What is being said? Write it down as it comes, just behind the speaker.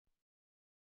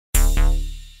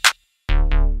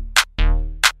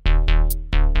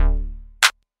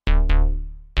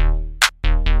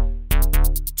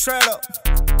Countretto.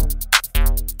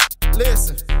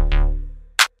 Listen.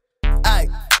 Ay.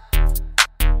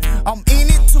 I'm in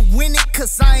it to win it,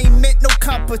 cause I ain't met no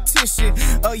competition.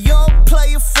 A young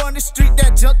player from the street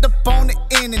that jumped up on the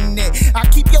internet. I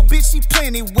keep your bitch, she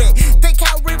plenty wet. Think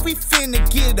how rich we finna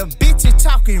get. A bitch is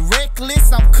talking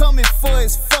reckless, I'm coming for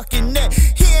his fucking neck.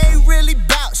 He ain't really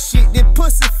bout shit, that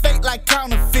pussy fake like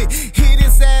counterfeit. Hit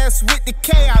his ass with the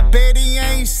K, I bet he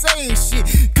ain't saying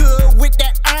shit. Good with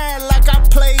that iron like I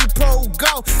played pro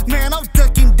golf. Man, I'm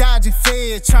ducking, dodging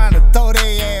feds, trying to throw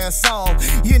their ass off.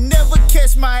 You never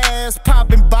catch my ass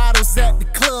popping bottles at the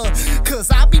club, cause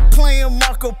I be playing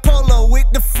Marco Polo with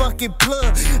the fucking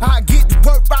plug. I get to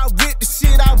work, I rip the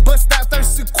shit, I bust out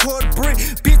 30-quarter brick.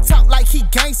 Bitch talk like he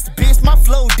gangsta, bitch, my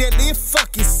flow deadly, it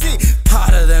fucking sick.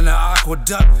 Hotter than an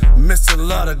aqueduct, Mr.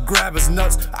 Lutter grab his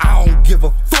nuts, I don't give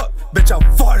a fuck. Bitch,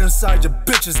 I'll fart inside your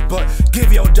bitch's butt.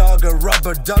 Give your dog a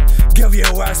rubber duck, give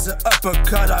your ass an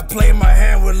uppercut. I play my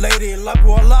hand with lady luck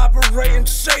while operating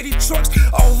shady trucks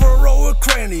over a row of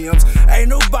craniums. Ain't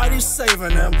nobody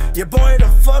saving them. Your boy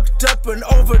done fucked up and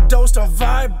overdosed on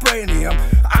vibranium.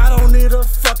 I don't need a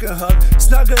fucking hug,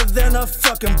 snugger than a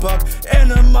fucking buck.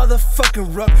 In a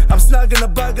motherfucking rug, I'm snugging a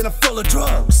bug and I'm full of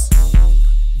drugs.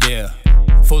 Yeah.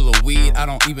 Full of weed, I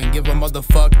don't even give a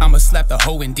motherfuck. I'ma slap the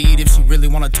hoe indeed if she really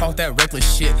wanna talk that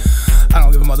reckless shit. I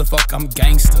don't give a motherfuck, I'm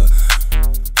gangster.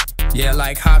 Yeah,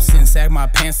 like Hobson, sag my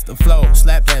pants to the flow.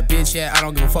 Slap that bitch, yeah, I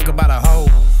don't give a fuck about a hoe.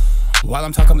 While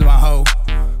I'm talking to my hoe,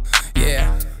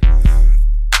 yeah.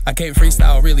 I can't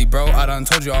freestyle really, bro, I done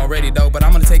told you already though. But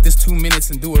I'm gonna take this 2 minutes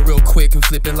and do it real quick and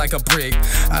flip it like a brick.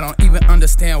 I don't even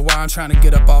understand why I'm trying to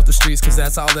get up off the streets, cause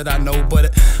that's all that I know.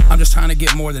 But I'm just trying to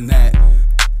get more than that.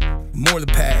 More the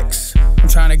packs, I'm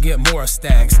trying to get more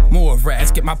stacks, more rats,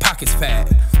 get my pockets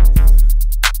fat.